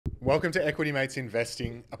Welcome to Equity Mates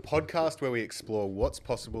Investing, a podcast where we explore what's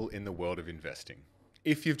possible in the world of investing.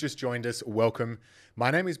 If you've just joined us, welcome. My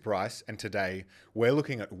name is Bryce, and today we're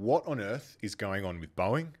looking at what on earth is going on with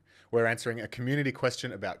Boeing. We're answering a community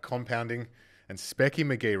question about compounding, and Speccy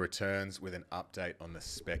Magee returns with an update on the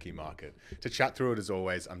Speccy market. To chat through it, as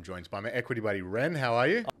always, I'm joined by my equity buddy, Ren. How are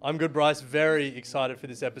you? I'm good, Bryce. Very excited for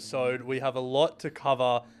this episode. We have a lot to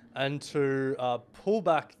cover, and to pull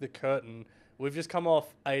back the curtain, we've just come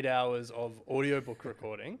off 8 hours of audiobook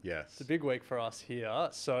recording. Yes. It's a big week for us here.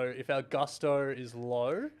 So if our gusto is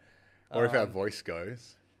low... Or if our voice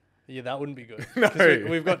goes. Yeah, that wouldn't be good. No.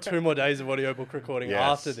 We've got 2 more days of audiobook recording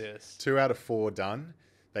after this. 2 out of 4 done.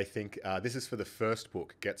 They think this is for the first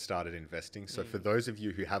book, Get Started Investing. So for those of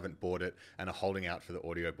you who haven't bought it and are holding out for the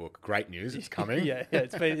audiobook, great news, it's coming. yeah,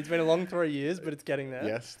 it's been a long 3 years, but it's getting there.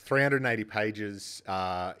 Yes, 380 pages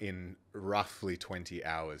in roughly 20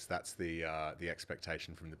 hours. That's the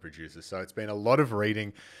expectation from the producer. So it's been a lot of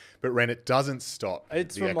reading, but Ren, it doesn't stop the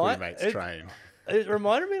Equity Mates train. It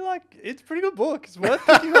reminded me, it's a pretty good book. It's worth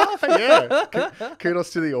picking up. Yeah.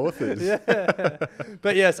 Kudos to the authors. Yeah.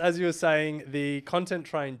 But yes, as you were saying, the content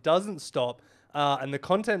train doesn't stop. And the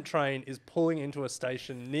content train is pulling into a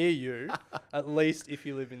station near you, at least if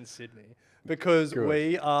you live in Sydney. Because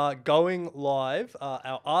we are going live,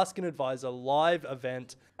 our Ask an Advisor live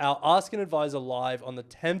event, our Ask an Advisor live on the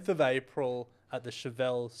 10th of April at the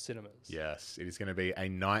Chevelle Cinemas. Yes, it is going to be a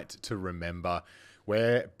night to remember.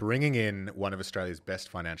 We're bringing in one of Australia's best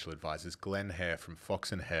financial advisors, Glenn Hare from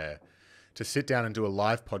Fox and Hare, to sit down and do a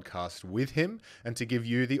live podcast with him and to give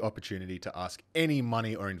you the opportunity to ask any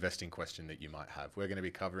money or investing question that you might have. We're going to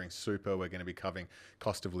be covering super, we're going to be covering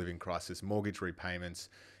cost of living crisis, mortgage repayments,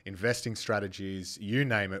 investing strategies, you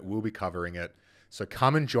name it, we'll be covering it. So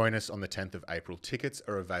come and join us on the 10th of April. Tickets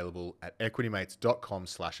are available at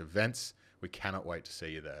equitymates.com/events. We cannot wait to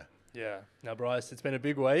see you there. Yeah. Now, Bryce, it's been a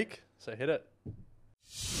big week, so hit it.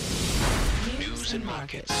 News and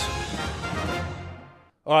markets.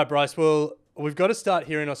 All right, Bryce. Well, we've got to start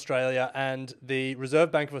here in Australia, and the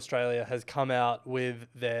Reserve Bank of Australia has come out with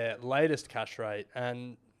their latest cash rate,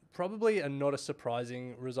 and probably not a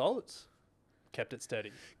surprising result. Kept it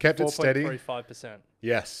steady. Kept it steady. 4.35%.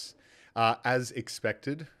 Yes. As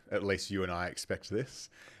expected, at least you and I expect this.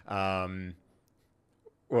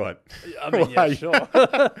 What? I mean, yeah, sure.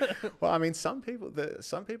 Well, I mean, some people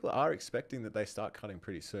are expecting that they start cutting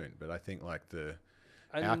pretty soon, but I think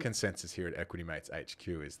our consensus here at Equity Mates HQ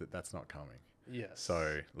is that that's not coming. Yes.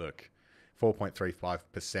 So look,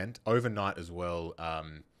 4.35% overnight as well.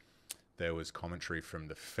 There was commentary from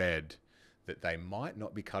the Fed that they might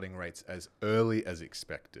not be cutting rates as early as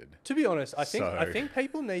expected. To be honest, I think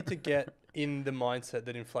people need to get in the mindset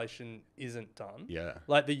that inflation isn't done. Yeah.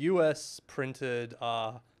 Like the US printed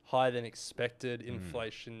a higher than expected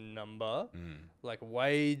inflation number. Like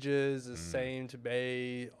wages seem to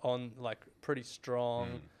be on pretty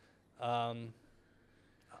strong. I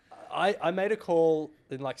made a call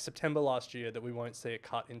in September last year that we won't see a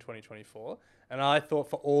cut in 2024. And I thought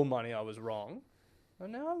for all money I was wrong.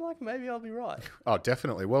 And now I'm maybe I'll be right. Oh,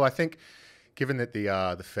 definitely. Well, I think given that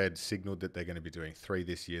the Fed signaled that they're going to be doing 3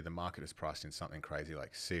 this year, the market is priced in something crazy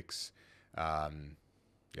like 6. Yeah,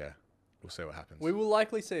 we'll see what happens. We will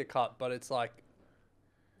likely see a cut, but it's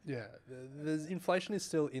the inflation is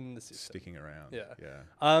still in the system. Sticking around. Yeah.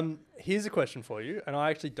 Here's a question for you, and I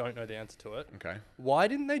actually don't know the answer to it. Okay. Why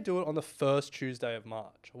didn't they do it on the first Tuesday of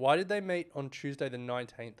March? Why did they meet on Tuesday the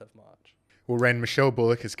 19th of March? Well, Ren, Michelle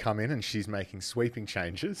Bullock has come in and she's making sweeping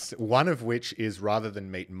changes, one of which is rather than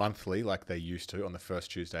meet monthly like they used to on the first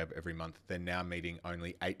Tuesday of every month, they're now meeting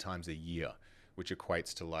only 8 times a year, which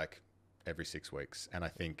equates to every 6 weeks. And I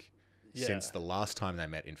think since the last time they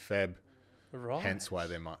met in Feb, hence why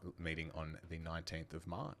they're meeting on the 19th of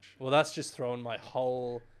March. Well, that's just thrown my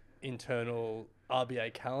whole internal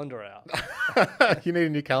RBA calendar out. You need a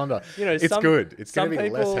new calendar. It's good. It's going to be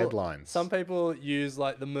less headlines. Some people use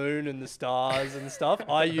the moon and the stars and stuff.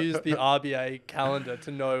 I use the RBA calendar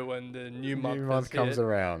to know when the new month comes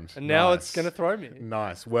around. And now it's going to throw me.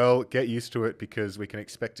 Nice. Well, get used to it because we can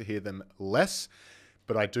expect to hear them less.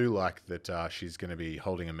 But I do like that she's going to be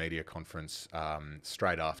holding a media conference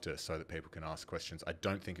straight after so that people can ask questions. I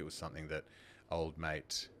don't think it was something that old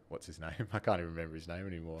mate... What's his name? I can't even remember his name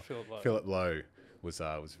anymore. Philip Lowe was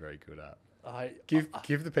very good at.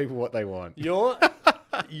 Give the people what they want. You're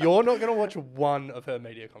not going to watch one of her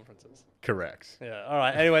media conferences. Correct. Yeah. All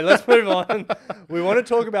right. Anyway, let's move on. We want to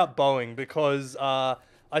talk about Boeing because I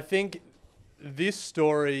think this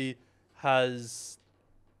story has...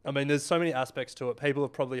 there's so many aspects to it. People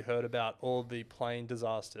have probably heard about all the plane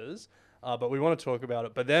disasters. but we want to talk about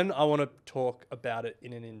it. But then I want to talk about it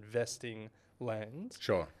in an investing lens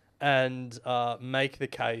Sure. and make the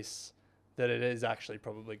case that it is actually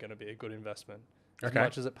probably going to be a good investment. As Okay.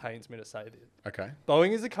 much as it pains me to say this. Okay.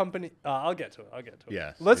 Boeing is a company... I'll get to it.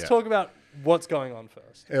 Yes, Let's yeah. talk about what's going on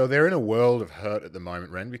first. Well, they're in a world of hurt at the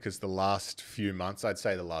moment, Ren, because the last few months, I'd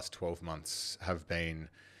say the last 12 months, have been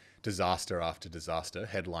disaster after disaster,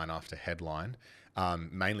 headline after headline,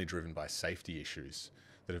 mainly driven by safety issues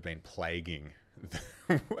that have been plaguing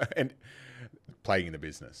the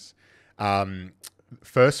business.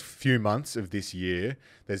 First few months of this year,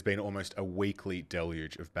 there's been almost a weekly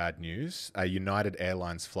deluge of bad news. A United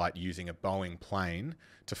Airlines flight using a Boeing plane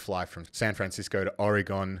to fly from San Francisco to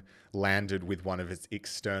Oregon landed with one of its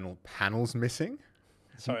external panels missing.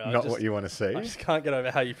 Sorry, Not what you want to see. I just can't get over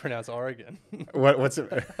how you pronounce Oregon. What's it?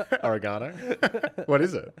 Oregano? What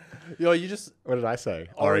is it? Yo, you just... What did I say?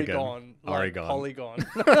 Oregon. Like Oregon. Polygon.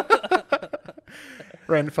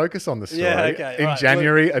 Ren, focus on the story. Yeah, okay, In right.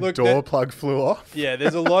 January, Look, a door plug flew off. Yeah,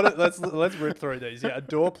 there's a lot of... Let's rip through these. Yeah, a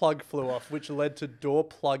door plug flew off, which led to door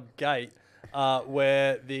plug gate,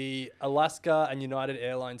 where the Alaska and United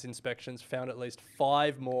Airlines inspections found at least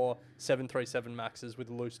 5 more 737 Maxes with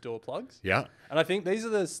loose door plugs. Yeah. And I think these are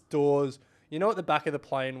the doors... You know, at the back of the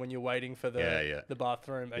plane when you're waiting for the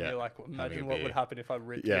bathroom and Yeah. you're like, imagine what would happen if I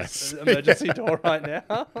ripped Yes. this emergency door right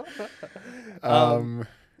now.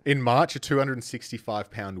 In March, a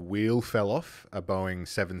 265-pound wheel fell off a Boeing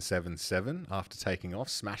 777 after taking off,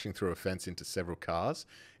 smashing through a fence into several cars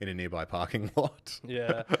in a nearby parking lot.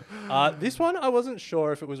 Yeah. This one, I wasn't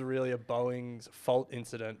sure if it was really a Boeing's fault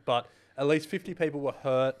incident, but at least 50 people were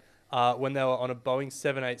hurt when they were on a Boeing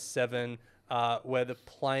 787 where the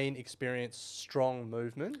plane experienced strong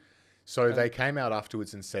movement. So they came out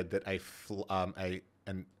afterwards and said that a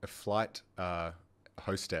flight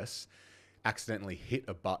hostess accidentally hit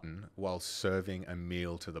a button while serving a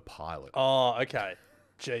meal to the pilot. Oh, okay.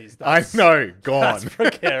 Jeez. I know. Gone. That's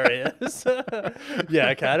precarious. Yeah,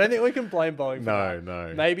 okay. I don't think we can blame Boeing for that.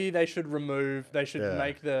 No. Maybe they should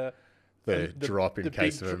make the drop in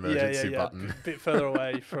case big of emergency button. A bit further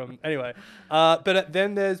away from... Anyway. But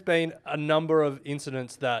then there's been a number of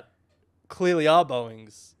incidents that clearly are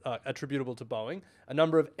Boeing's, attributable to Boeing. A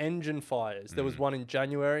number of engine fires. There was one in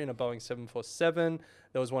January in a Boeing 747.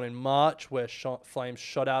 There was one in March where flames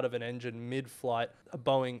shot out of an engine mid-flight, a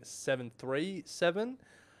Boeing 737.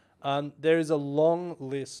 There is a long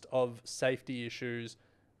list of safety issues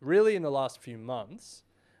really in the last few months.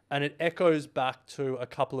 And it echoes back to a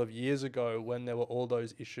couple of years ago when there were all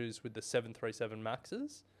those issues with the 737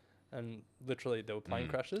 Maxes. And literally there were plane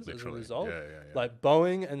crashes as a result. Yeah. Like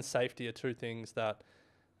Boeing and safety are two things that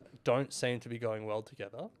don't seem to be going well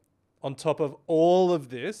together. On top of all of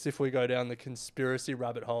this, if we go down the conspiracy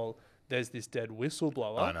rabbit hole, there's this dead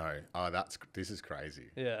whistleblower. I know. Oh, this is crazy.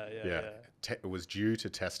 Yeah. It was due to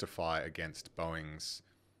testify against Boeing's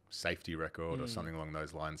safety record or something along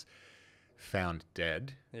those lines. Found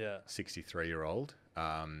dead. Yeah. 63-year-old.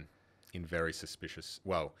 In very suspicious.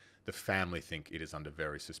 Well, the family think it is under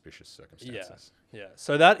very suspicious circumstances. Yeah.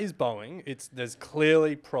 So that is Boeing. There's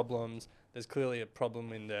clearly problems. There's clearly a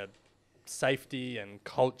problem in their safety and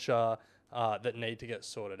culture that need to get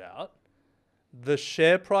sorted out. The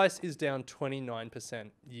share price is down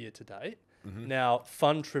 29% year to date. Mm-hmm. Now,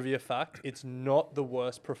 fun trivia fact, it's not the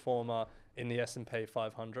worst performer in the S&P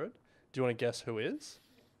 500. Do you want to guess who is?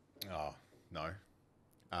 Oh, no.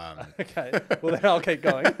 Okay, well then I'll keep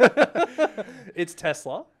going. It's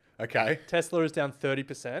Tesla. Okay. Tesla is down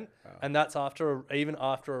 30%, and that's even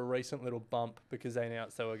after a recent little bump because they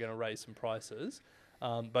announced they were going to raise some prices.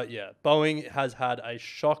 But yeah, Boeing has had a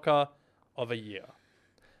shocker of a year.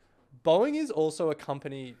 Boeing is also a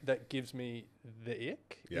company that gives me the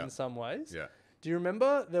ick in some ways. Yeah. Do you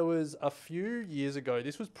remember there was a few years ago,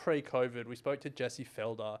 this was pre-COVID, we spoke to Jesse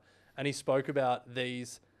Felder, and he spoke about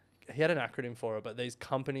these, he had an acronym for it, but these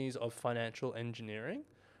companies of financial engineering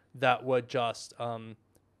that were just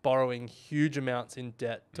borrowing huge amounts in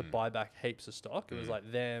debt to buy back heaps of stock. It was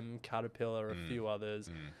like them, Caterpillar, a few others.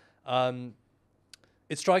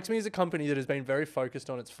 It strikes me as a company that has been very focused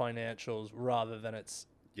on its financials rather than its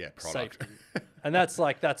product. safety. And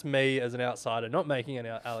that's me as an outsider, not making any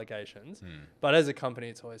allegations. But as a company,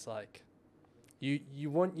 it's always like, you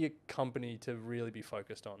want your company to really be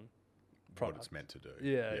focused on product. What it's meant to do.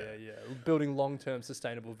 Yeah. Building long-term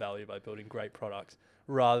sustainable value by building great products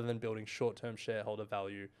rather than building short-term shareholder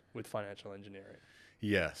value with financial engineering.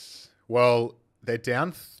 Yes. Well, they're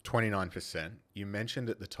down 29%. You mentioned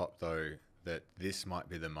at the top, though, that this might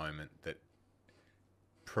be the moment that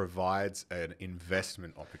provides an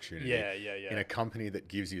investment opportunity in a company that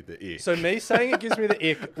gives you the ick. So me saying it gives me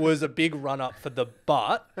the ick was a big run up for the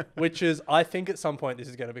but, which is I think at some point this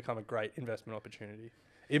is going to become a great investment opportunity.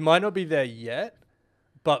 It might not be there yet,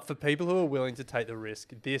 but for people who are willing to take the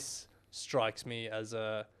risk, this strikes me as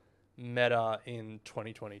a meta in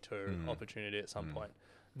 2022 opportunity at some point.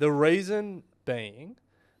 The reason being,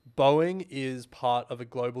 Boeing is part of a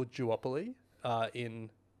global duopoly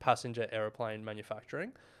in passenger aeroplane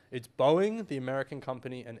manufacturing. It's Boeing, the American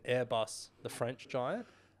company, and Airbus, the French giant,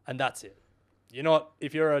 and that's it.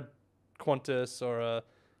 If you're a Qantas or a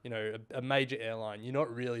major airline, you're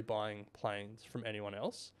not really buying planes from anyone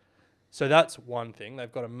else. So that's one thing.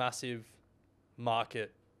 They've got a massive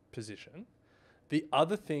market position. The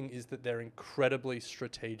other thing is that they're incredibly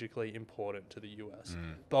strategically important to the US.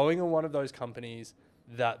 Boeing are one of those companies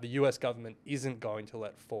that the US government isn't going to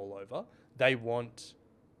let fall over. They want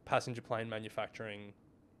passenger plane manufacturing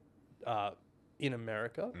in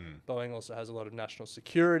America. Boeing also has a lot of national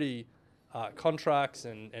security contracts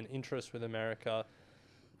and interests with America.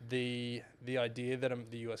 The idea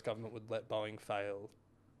that the US government would let Boeing fail,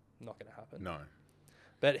 not going to happen. No.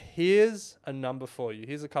 But here's a number for you.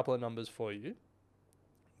 Here's a couple of numbers for you.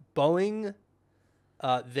 Boeing,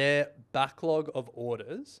 their backlog of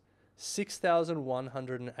orders,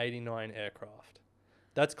 6,189 aircraft.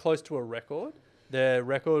 That's close to a record. Their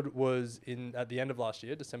record was at the end of last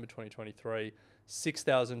year, December 2023,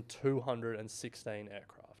 6,216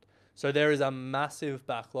 aircraft. So there is a massive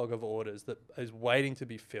backlog of orders that is waiting to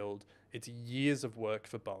be filled. It's years of work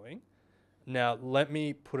for Boeing. Now, let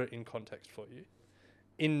me put it in context for you.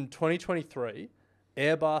 In 2023,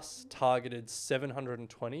 Airbus targeted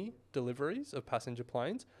 720 deliveries of passenger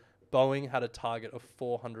planes. Boeing had a target of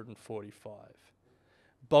 445.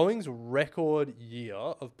 Boeing's record year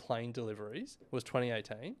of plane deliveries was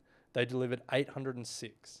 2018. They delivered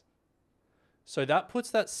 806. So that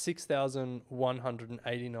puts that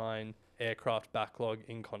 6,189 aircraft backlog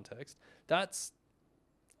in context. That's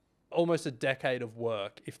almost a decade of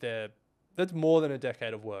work that's more than a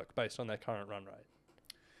decade of work based on their current run rate.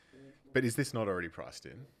 But is this not already priced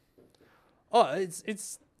in? Oh,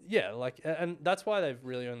 and that's why they've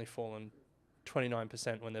really only fallen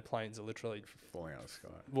 29% when their planes are literally falling out of the sky.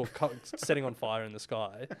 Well, setting on fire in the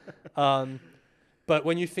sky. But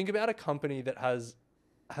when you think about a company that has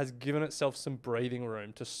given itself some breathing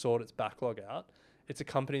room to sort its backlog out, it's a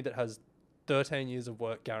company that has 13 years of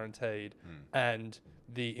work guaranteed and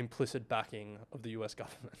the implicit backing of the US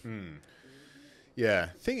government. Yeah.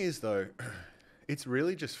 Thing is, though, it's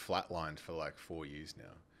really just flatlined for like 4 years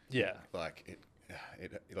now. Yeah.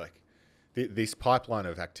 This pipeline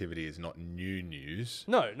of activity is not new news.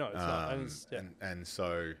 No, it's not. And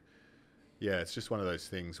so, yeah, it's just one of those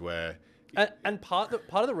things where... And part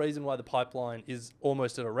of the reason why the pipeline is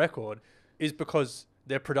almost at a record is because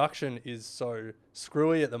their production is so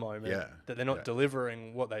screwy at the moment that they're not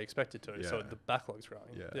delivering what they expected to. So the backlog's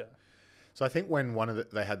growing. Yeah. So I think when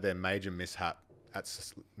they had their major mishap at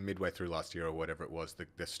midway through last year or whatever it was,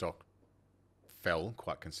 their stock fell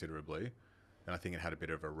quite considerably. And I think it had a bit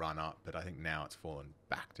of a run up, but I think now it's fallen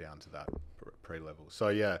back down to that pre-level. So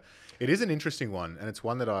yeah, it is an interesting one. And it's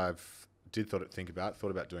one that thought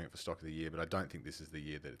about doing it for stock of the year, but I don't think this is the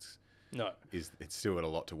year that it's still got a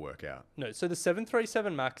lot to work out. No, so the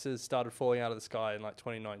 737 Maxes started falling out of the sky in like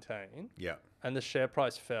 2019. Yeah. And the share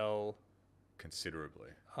price fell considerably.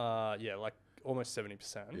 Like almost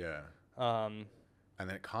 70%. Yeah. And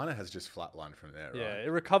then it kind of has just flatlined from there, right? Yeah, it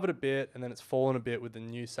recovered a bit and then it's fallen a bit with the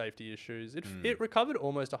new safety issues. It recovered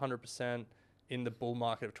almost 100% in the bull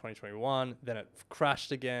market of 2021. Then it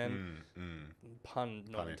crashed again. Pun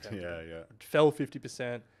not intended. Yeah. It fell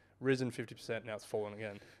 50%. Risen 50%, now it's fallen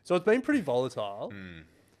again. So it's been pretty volatile.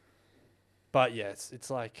 But yeah, it's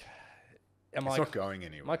like... It's not going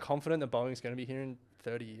anywhere. Am I confident that Boeing's going to be here in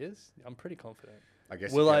 30 years? I'm pretty confident. I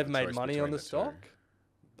guess. Will I have made money on the stock?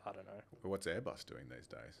 I don't know. What's Airbus doing these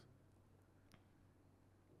days?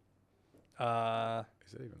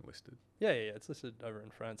 Is it even listed? Yeah, it's listed over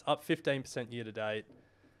in France. Up 15% year to date.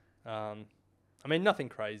 I mean, nothing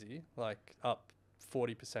crazy. Like up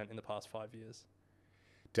 40% in the past 5 years.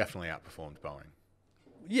 Definitely outperformed Boeing.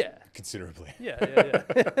 Yeah. Considerably. Yeah.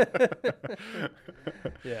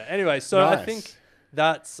 Yeah. Anyway, so nice. I think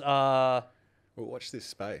that's... Well, watch this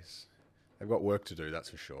space. They've got work to do, that's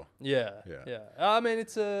for sure. Yeah. I mean,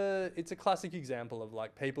 it's a classic example of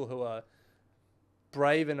like people who are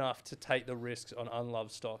brave enough to take the risks on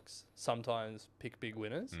unloved stocks sometimes pick big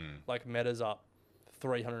winners. Like Meta's up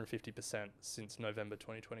 350% since November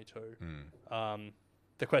 2022.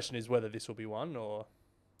 The question is whether this will be one or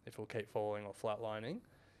if it'll keep falling or flatlining.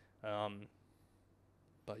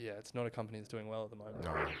 But But yeah, it's not a company that's doing well at the moment.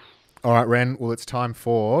 No. All right, Ren. Well, it's time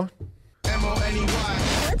for...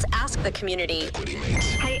 Let's ask the community.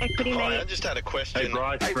 Hey, Equity Mate. I just had a question. Hey,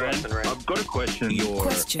 Bryce, friend. I've got a question.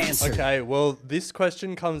 Questions. Okay, well, this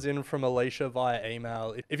question comes in from Alicia via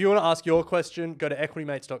email. If you want to ask your question, go to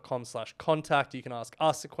equitymates.com/contact. You can ask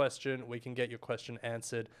us a question. We can get your question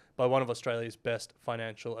answered by one of Australia's best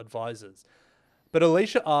financial advisors. But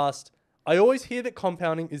Alicia asked, I always hear that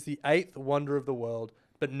compounding is the 8th wonder of the world,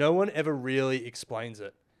 but no one ever really explains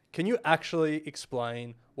it. Can you actually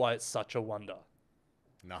explain why it's such a wonder?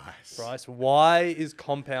 Nice. Bryce, why is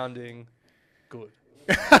compounding good?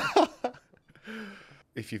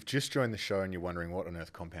 If you've just joined the show and you're wondering what on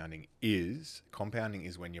earth compounding is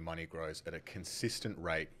when your money grows at a consistent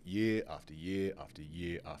rate year after year after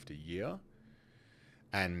year after year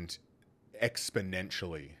and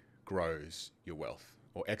exponentially grows your wealth,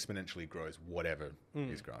 or exponentially grows whatever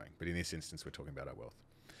is growing. But in this instance, we're talking about our wealth.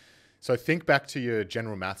 So think back to your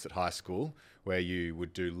general maths at high school where you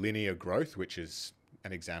would do linear growth, which is,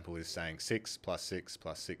 an example is saying 6 plus 6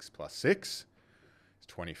 plus 6 plus 6 is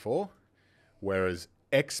 24. Whereas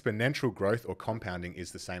exponential growth or compounding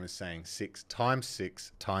is the same as saying 6 times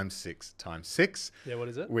 6 times 6 times 6. Yeah, what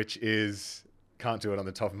is it? Which is, can't do it on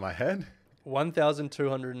the top of my head.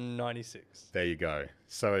 1,296. There you go.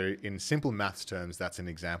 So in simple maths terms, that's an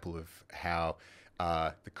example of how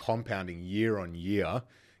the compounding year on year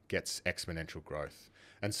gets exponential growth.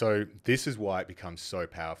 And so this is why it becomes so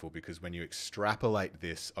powerful, because when you extrapolate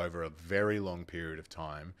this over a very long period of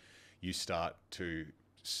time, you start to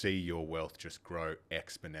see your wealth just grow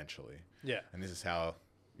exponentially. Yeah. And this is how,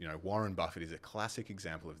 Warren Buffett is a classic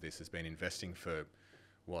example of this. Has been investing for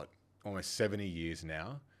almost 70 years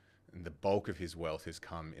now. And the bulk of his wealth has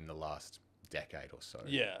come in the last decade or so.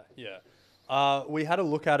 Yeah. We had a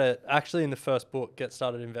look at it actually in the first book, Get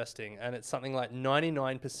Started Investing, and it's something like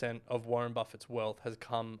 99% of Warren Buffett's wealth has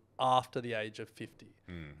come after the age of 50.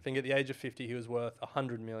 I think at the age of 50, he was worth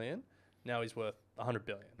 100 million. Now he's worth 100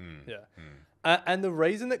 billion. And the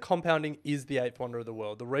reason that compounding is the 8th wonder of the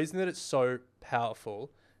world, the reason that it's so powerful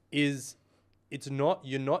is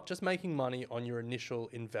you're not just making money on your initial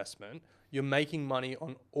investment, you're making money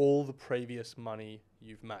on all the previous money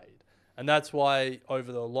you've made. And that's why over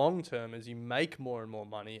the long term, as you make more and more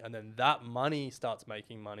money, and then that money starts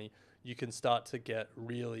making money, you can start to get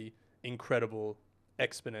really incredible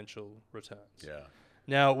exponential returns. Yeah.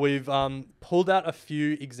 Now, we've pulled out a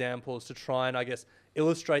few examples to try and, I guess,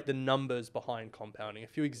 illustrate the numbers behind compounding, a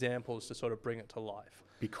few examples to sort of bring it to life.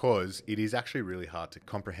 Because it is actually really hard to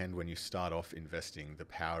comprehend when you start off investing the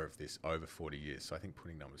power of this over 40 years. So I think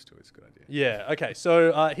putting numbers to it is a good idea. Yeah, okay.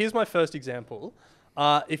 So here's my first example.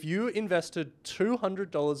 If you invested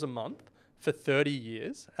 $200 a month for 30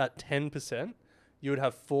 years at 10%, you would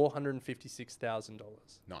have $456,000.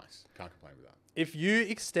 Nice. Can't complain with that. If you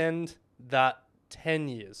extend that 10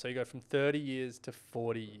 years, so you go from 30 years to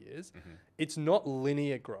 40 years, it's not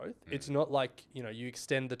linear growth. It's not like, you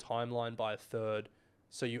extend the timeline by a third,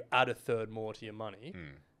 so you add a third more to your money.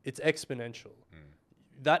 It's exponential.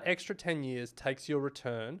 That extra 10 years takes your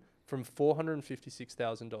return from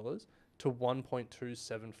 $456,000 to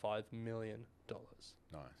 $1.275 million.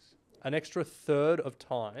 Nice. An extra third of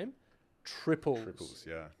time triples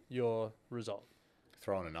Yeah. your result.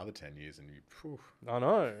 Throw on another 10 years and you... Phew. I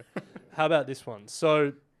know. How about this one?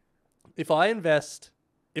 So if I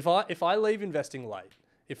leave investing late,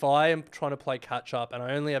 if I am trying to play catch up and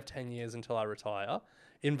I only have 10 years until I retire,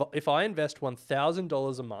 if I invest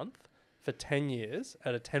 $1,000 a month for 10 years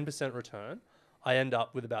at a 10% return, I end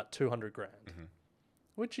up with about 200 grand.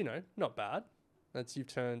 Which, not bad. You've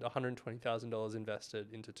turned $120,000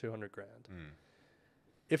 invested into 200 grand.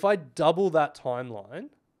 If I double that timeline,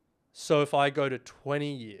 so if I go to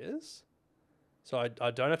 20 years, so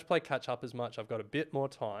I don't have to play catch up as much, I've got a bit more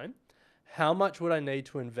time, how much would I need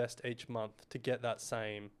to invest each month to get that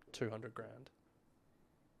same 200 grand?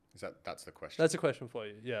 That's the question? That's a question for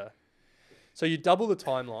you, yeah. So you double the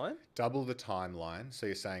timeline. Double the timeline. So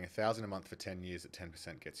you're saying $1,000 a month for 10 years at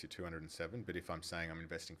 10% gets you 207. But if I'm saying I'm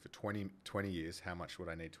investing for 20 years, how much would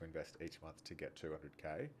I need to invest each month to get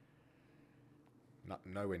 200K?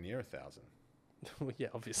 Nowhere near 1,000. Yeah,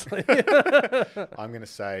 obviously. I'm going to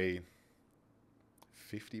say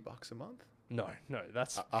 $50 a month. No,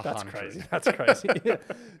 that's $100. crazy. That's crazy. Yeah.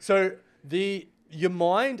 So your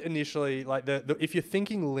mind initially, like if you're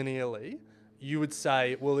thinking linearly, you would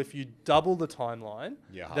say, well, if you double the timeline,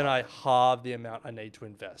 then I halve the amount I need to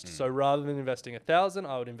invest. So rather than investing 1,000,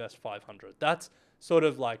 I would invest 500. That's sort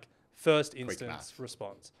of like first instance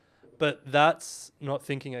response. But that's not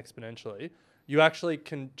thinking exponentially. You actually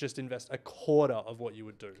can just invest a quarter of what you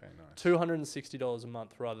would do. Okay, nice. $260 a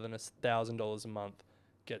month rather than $1,000 a month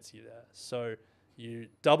gets you there. So you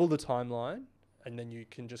double the timeline, and then you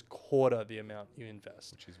can just quarter the amount you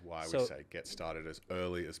invest. Which is why So- we say get started as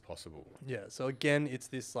early as possible. Yeah. So again, it's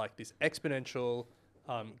this exponential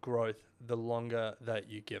growth the longer that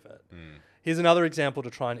you give it. Here's another example to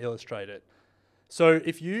try and illustrate it. So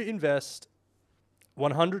if you invest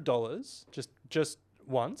 $100 just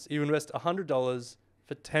once, you invest $100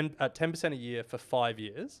 for 10% a year for 5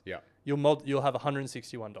 years. Yeah. You'll have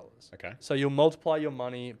 $161. Okay. So you'll multiply your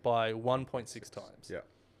money by 1.6 times. Yeah.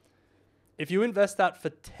 If you invest that for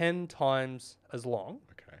 10 times as long,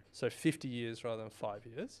 Okay. so 50 years rather than 5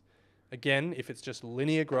 years, again, if it's just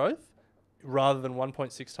linear growth, rather than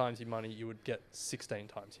 1.6 times your money, you would get 16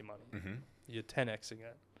 times your money. Mm-hmm. You're 10xing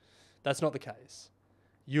it. That's not the case.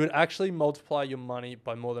 You would actually multiply your money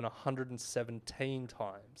by more than 117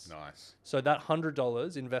 times. Nice. So that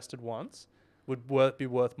 $100 invested once would be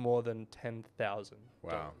worth more than $10,000.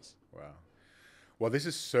 Wow. Well, this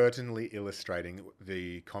is certainly illustrating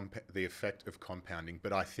the effect of compounding,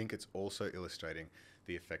 but I think it's also illustrating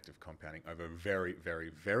the effect of compounding over a very, very,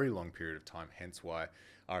 very long period of time. Hence why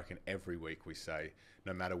I reckon every week we say,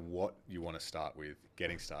 no matter what you want to start with,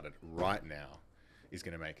 getting started right now is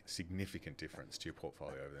going to make a significant difference to your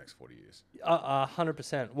portfolio over the next 40 years.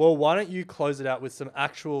 100%. Well, why don't you close it out with some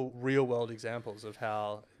actual real-world examples of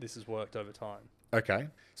how this has worked over time? Okay.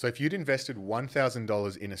 So if you'd invested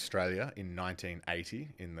 $1,000 in Australia in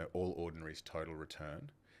 1980 in the All Ordinaries total return,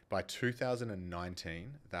 by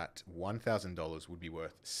 2019, that $1,000 would be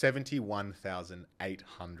worth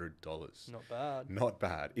 $71,800. Not bad. Not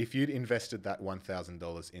bad. If you'd invested that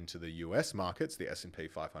 $1,000 into the US markets, the S&P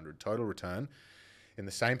 500 total return, in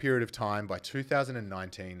the same period of time, by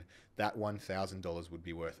 2019, that $1,000 would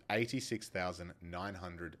be worth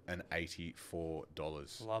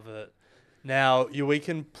 $86,984. Love it. Now, we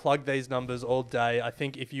can plug these numbers all day. I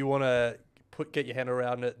think if you want to get your hand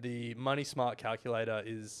around it, the Money Smart calculator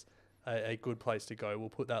is a good place to go. We'll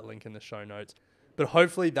put that link in the show notes. But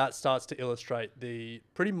hopefully that starts to illustrate the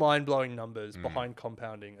pretty mind-blowing numbers behind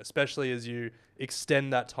compounding, especially as you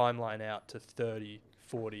extend that timeline out to 30,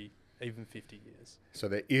 40, even 50 years. So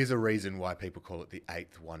there is a reason why people call it the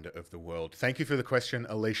eighth wonder of the world. Thank you for the question,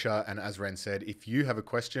 Alicia. And as Ren said, if you have a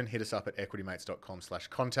question, hit us up at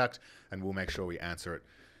equitymates.com/contact and we'll make sure we answer it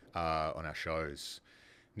on our shows.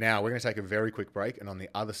 Now, we're going to take a very quick break. And on the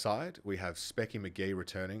other side, we have Speccy Magee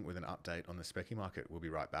returning with an update on the Speccy market. We'll be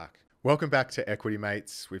right back. Welcome back to Equity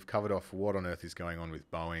Mates. We've covered off what on earth is going on with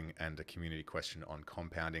Boeing and a community question on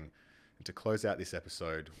compounding. And to close out this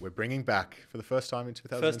episode, we're bringing back, for the first time in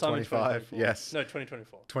 2025,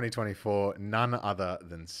 2024, none other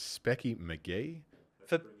than Speccy Magee.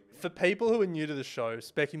 For people who are new to the show,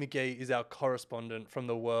 Speccy Magee is our correspondent from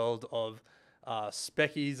the world of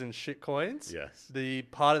speccies and shitcoins. Yes. The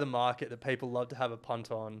part of the market that people love to have a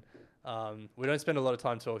punt on. We don't spend a lot of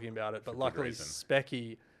time talking about it, but luckily reason.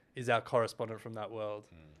 Speccy is our correspondent from that world.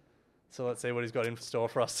 So let's see what he's got in store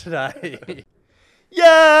for us today.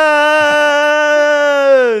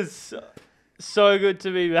 Yes! So good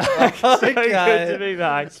to be back. So good to be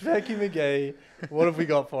back. Speccy Magee, what have we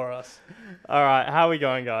got for us? All right, how are we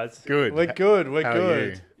going, guys? Good. We're good. We're How are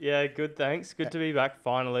good. you? Yeah, good, thanks. Good to be back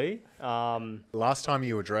finally. Last time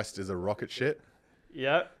you were dressed as a rocket ship,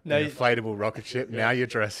 Yep. an inflatable rocket ship. Now you're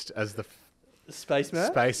dressed as the Spaceman?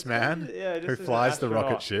 spaceman Yeah, just who as an flies the astronaut.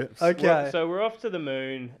 rocket ships. Okay. So we're off to the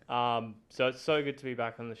moon. So it's so good to be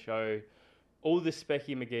back on the show. All the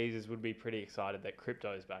Speccy Magees would be pretty excited that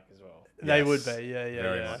crypto is back as well. They Yes. would be. Yeah.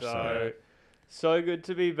 Very much So good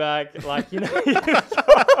to be back. Like, you know,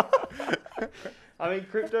 I mean,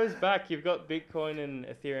 crypto's back. You've got Bitcoin and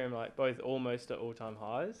Ethereum, like both almost at all-time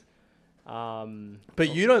highs. But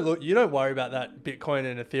you don't worry about that Bitcoin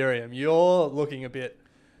and Ethereum. You're looking a bit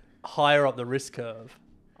higher up the risk curve.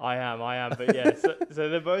 I am. But yeah, so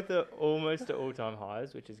they're both almost at all-time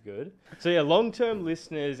highs, which is good. So yeah, long-term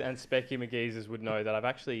listeners and Speccy Magees would know that I've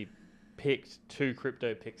actually picked 2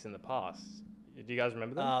 crypto picks in the past. Do you guys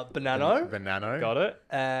remember them? Banano Banano. Got it?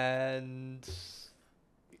 and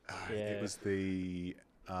It was the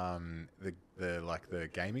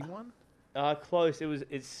gaming one. Close.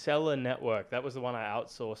 It's Seller Network. That was the one I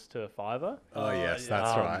outsourced to Fiverr. Oh yes,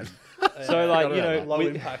 that's right. So like, you know, low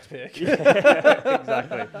with- impact pick. Yeah,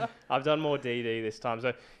 exactly. I've done more DD this time.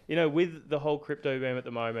 So, you know, with the whole crypto boom at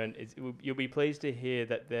the moment, you'll be pleased to hear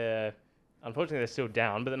that unfortunately they're still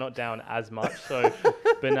down, but they're not down as much. So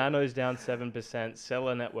Banano's down 7%,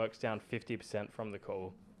 Seller Network's down 50% from the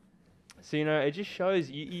call. So, it just shows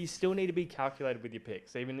you still need to be calculated with your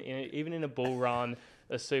picks. Even in a bull run,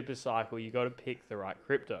 a super cycle, you got to pick the right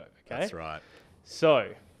crypto. Okay. That's right. So,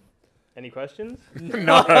 any questions?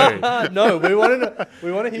 No. No, we want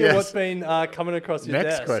to hear Yes. what's been coming across your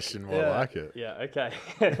Next desk. question, more like it. Yeah. Okay.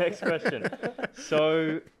 Next question.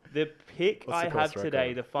 So the pick What's the I course have today,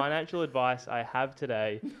 record? the financial advice I have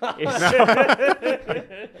today is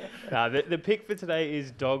the pick for today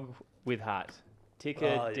is DogWifHat. Ticker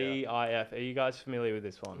Oh, yeah. DIF. Are you guys familiar with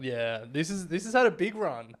this one? Yeah, this has had a big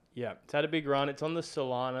run. Yeah, it's had a big run. It's on the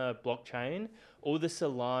Solana blockchain. All the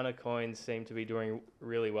Solana coins seem to be doing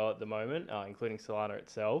really well at the moment, including Solana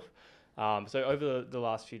itself. So over the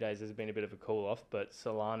last few days, there's been a bit of a cool off, but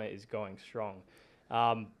Solana is going strong.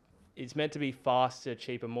 It's meant to be faster,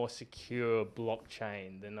 cheaper, more secure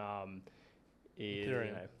blockchain than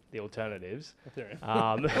Ethereum. the alternatives.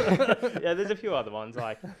 Ethereum. Yeah, there's a few other ones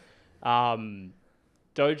like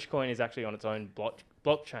Dogecoin is actually on its own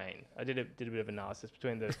blockchain. I did a bit of analysis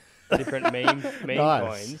between the different meme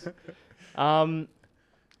Nice. coins.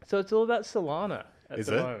 So it's all about Solana at Is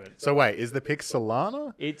the it? moment. So wait, is the pick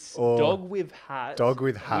Solana? It's Or DogWifHat.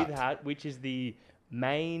 DogWifHat. Which is the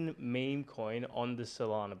main meme coin on the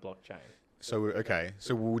Solana blockchain. So okay.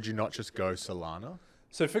 So would you not just go Solana?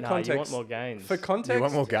 So for No, context, you want more gains. For context, You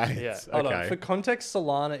want more gains? Yeah. hold on. Okay. For context,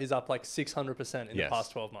 Solana is up like 600% in Yes. the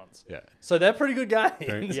past 12 months. Yeah. So they're pretty good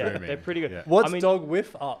gains. Yeah, Zooming. they're pretty good. Yeah. What's I mean, DogWif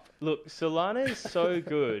up? Look, Solana is so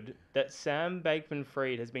good that Sam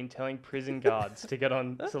Bankman-Fried has been telling prison guards to get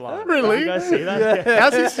on Solana. Really? Did you guys see that?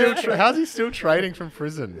 Yeah. How's he still trading from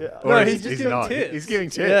prison? No, Or he's just giving not? tips. He's giving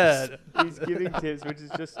tips. Yeah. He's giving tips, which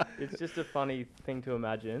is it's just a funny thing to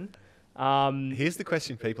imagine. Here's the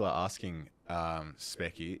question people are asking,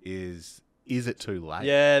 Specky, is it too late?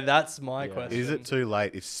 Yeah, that's my Yeah. question. Is it too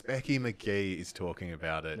late? If Speccy Magee is talking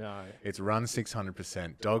about it, No. it's run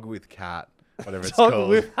 600%, dog with cat, whatever it's Dog called.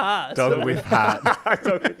 with hat. Dog with hat.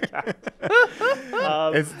 Dog with cat.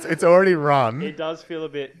 It's already run. It does feel a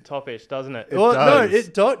bit toppish, doesn't it? Well, no, does.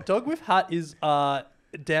 DogWif Hat is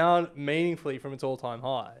down meaningfully from its all-time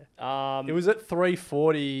high. It was at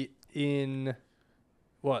 340 in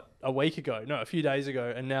a week ago? No, a few days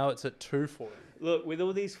ago, and now it's at 240. Look, with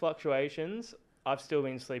all these fluctuations, I've still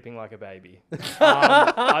been sleeping like a baby.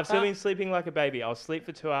 I've still been sleeping like a baby. I'll sleep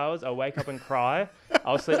for 2 hours. I'll wake up and cry.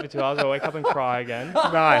 I'll sleep for 2 hours. I'll wake up and cry again.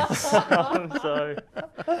 Nice. So,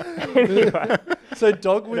 anyway, So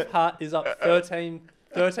DogWif Hat is up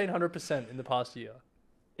 1,300% in the past year.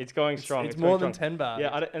 it's going strong. It's going more than strong. 10 bags.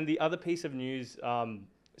 Yeah, and the other piece of news,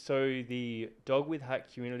 so the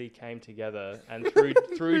DogWifHat community came together and through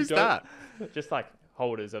Who's that? just like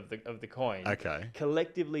holders of the coin, Okay.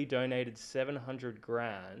 collectively donated 700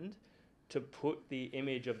 grand to put the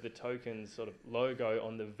image of the token's sort of logo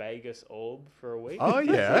on the Vegas orb for a week. Oh,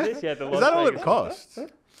 yeah? See this? Yeah, the Is Las that all it Vegas costs?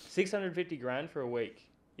 650 grand for a week.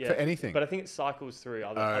 Yeah. For anything? But I think it cycles through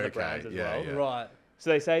other Okay, brands as yeah, well. yeah. Right. So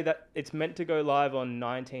they say that it's meant to go live on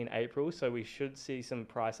 19 April, so we should see some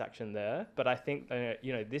price action there. But I think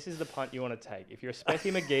this is the punt you want to take. If you're a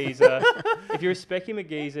Speccy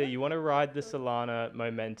Mageezer, you want to ride the Solana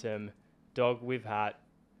momentum. DogWifHat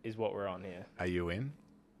is what we're on here. Are you in?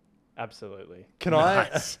 Absolutely. Can I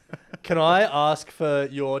ask for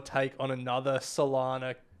your take on another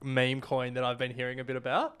Solana meme coin that I've been hearing a bit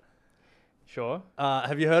about? Sure.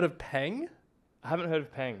 Have you heard of Peng? I haven't heard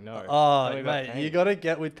of Peng. No. Oh, Tell me about mate, Peng. you got to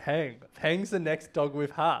get with Peng. Peng's the next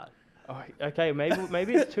DogWifHat. Oh, okay,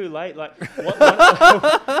 maybe it's too late. Like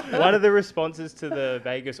one of the responses to the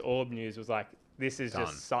Vegas orb news was like, "This is Done.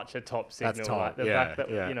 just such a top signal." That's top, Like the yeah, fact that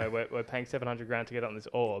yeah. we're paying 700 grand to get on this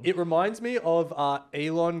orb. It reminds me of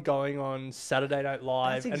Elon going on Saturday Night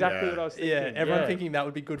Live. That's exactly Yeah. what I was thinking. Yeah, everyone thinking that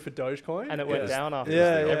would be good for Dogecoin. and it went Yes. down after. Yeah,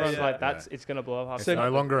 this. yeah, Everyone's yeah. like, "It's going to blow up." It's After no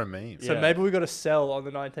that. longer a meme. So Yeah. maybe we got to sell on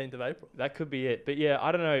the 19th of April. That could be it. But yeah,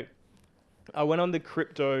 I don't know. I went on the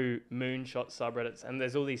crypto moonshot subreddits and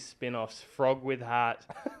there's all these spin-offs. Frog with hat,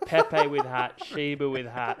 Pepe with hat, Sheba with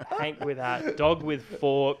hat, Hank with hat, dog with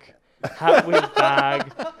fork, hat with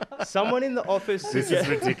bag. Someone in the office... This is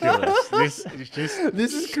ridiculous. This is just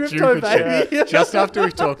This is crypto, stupid baby. shit. Just after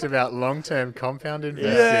we've talked about long-term compound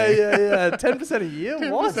investing. Yeah. 10% a year?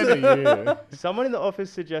 10% What? a year. Someone in the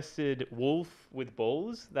office suggested wolf with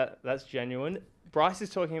balls. That's genuine. Bryce is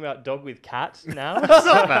talking about dog with cat now.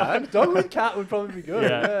 Not bad. Dog with cat would probably be good.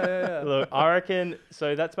 Yeah. Yeah. Look, I reckon...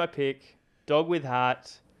 So that's my pick. Dog with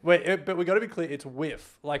hat. Wait, but we got to be clear. It's WIF,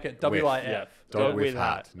 like a WIF. Yeah. Dog with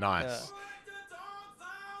hat. Nice.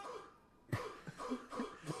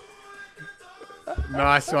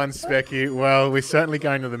 Nice one, Specky. Well, we're certainly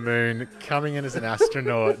going to the moon. Coming in as an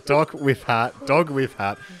astronaut,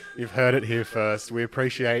 DogWifHat. You've heard it here first. We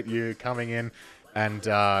appreciate you coming in and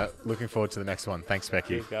looking forward to the next one. Thanks, Specky.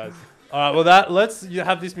 Cheers, guys. All right, well, let's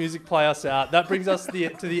have this music play us out. That brings us to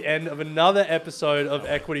the end of another episode of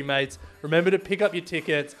Equity Mates. Remember to pick up your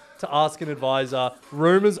tickets to Ask an Advisor.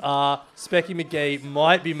 Rumours are Speccy Magee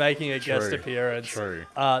might be making a guest appearance. True.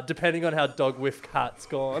 Depending on how DogWifHat's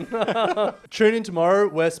gone. Tune in tomorrow.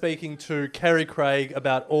 We're speaking to Kerry Craig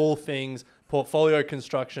about all things portfolio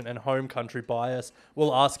construction and home country bias.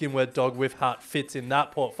 We'll ask him where DogWifHat fits in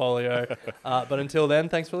that portfolio. But until then,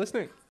 thanks for listening.